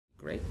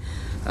Great.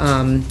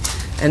 And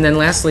then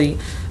lastly,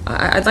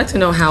 I'd like to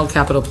know how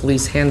Capitol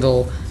Police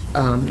handle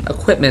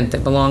equipment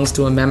that belongs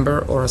to a member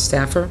or a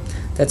staffer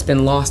that's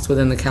been lost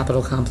within the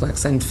Capitol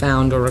complex and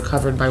found or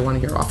recovered by one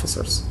of your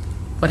officers.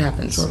 What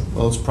happens? Sure.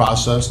 Well, it's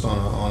processed on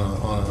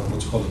a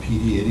what's called a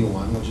PD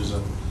 81,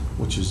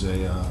 which is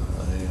a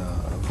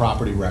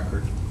property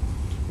record.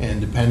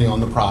 And depending on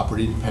the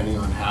property, depending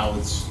on how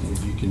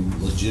if you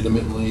can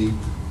legitimately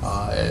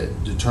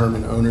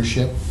determine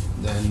ownership,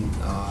 then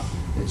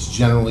it's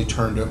generally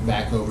turned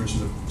back over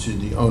to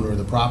the owner of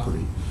the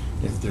property.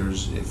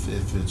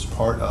 If it's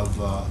part of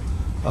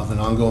an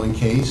ongoing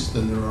case,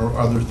 then there are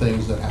other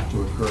things that have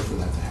to occur for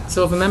that to happen.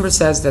 So if a member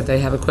says that they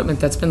have equipment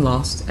that's been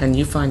lost and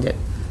you find it,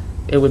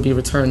 it would be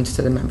returned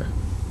to the member?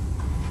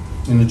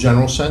 In the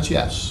general sense,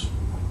 yes.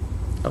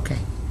 Okay.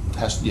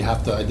 You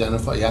have to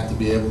identify, you have to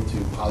be able to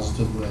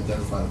positively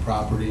identify the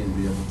property and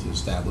be able to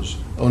establish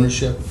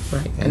ownership.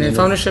 Right, and if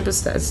ownership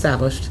is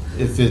established.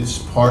 If it's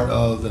part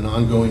of an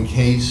ongoing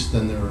case,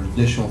 then there are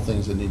additional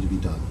things that need to be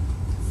done.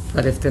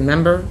 But if the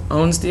member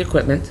owns the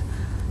equipment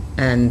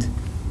and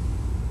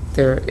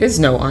there is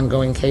no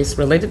ongoing case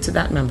related to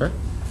that member,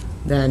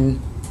 then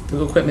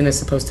the equipment is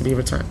supposed to be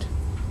returned.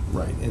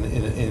 Right,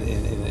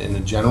 in a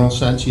general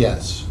sense,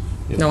 yes.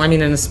 No, I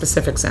mean in a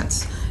specific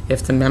sense.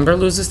 If the member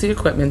loses the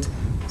equipment,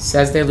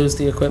 says they lose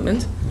the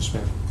equipment, Yes,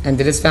 ma'am. and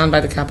it is found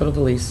by the Capitol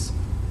Police,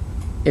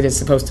 it is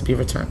supposed to be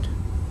returned.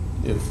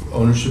 If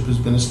ownership has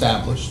been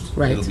established,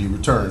 Right. it'll be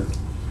returned.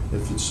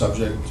 If it's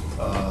subject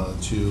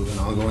to an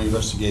ongoing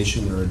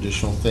investigation, there are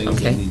additional things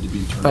that need to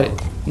be turned But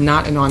over.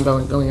 not an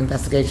ongoing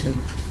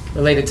investigation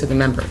related to the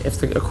member. If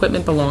the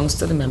equipment belongs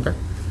to the member,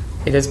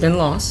 it has been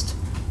lost,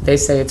 they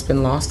say it's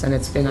been lost and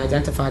it's been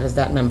identified as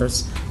that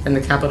member's, then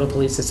the Capitol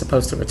Police is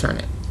supposed to return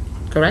it.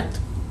 Correct?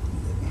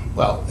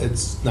 Well,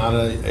 it's not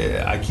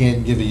I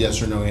can't give a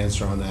yes or no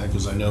answer on that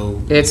because I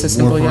know It's a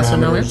simple more yes or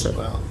no parameters. answer.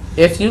 Well,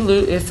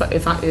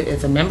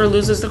 If a member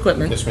loses the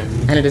equipment, Yes, ma'am.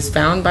 and it is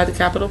found by the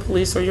Capitol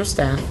Police or your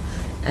staff,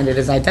 and it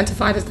is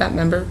identified as that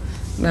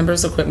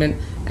member's equipment,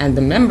 and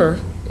the member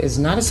is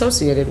not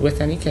associated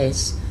with any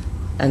case,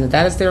 and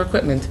that is their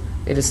equipment,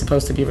 it is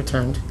supposed to be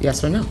returned,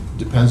 yes or no?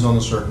 depends on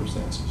the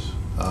circumstances.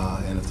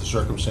 And if the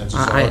circumstances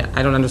are...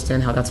 I don't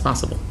understand how that's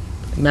possible.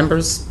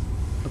 Members'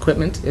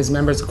 equipment is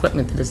members'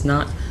 equipment.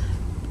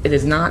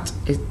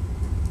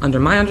 Under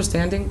my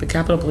understanding, the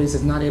Capitol Police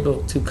is not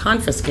able to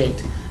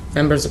confiscate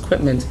members'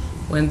 equipment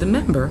when the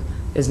member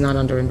is not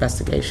under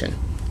investigation.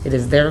 It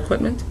is their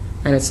equipment,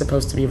 and it's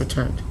supposed to be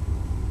returned.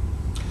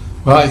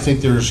 Well, I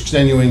think there's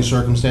extenuating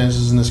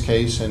circumstances in this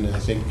case, and I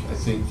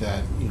think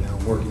that,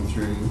 working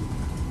through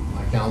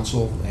my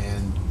counsel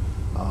and,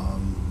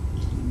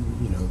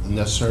 the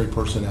necessary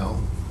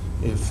personnel,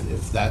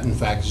 if that in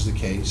fact is the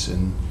case,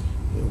 and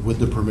with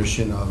the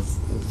permission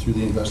through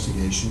the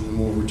investigation, then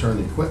we'll return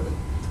the equipment.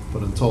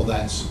 But until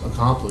that's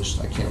accomplished,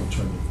 I can't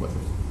return the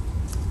equipment.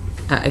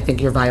 I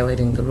think you're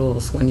violating the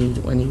rules when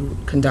you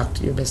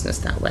conduct your business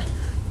that way,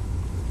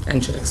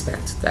 and should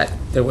expect that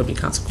there would be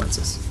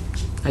consequences.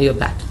 I yield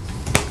back.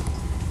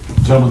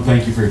 Gentlemen,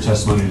 thank you for your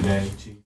testimony today.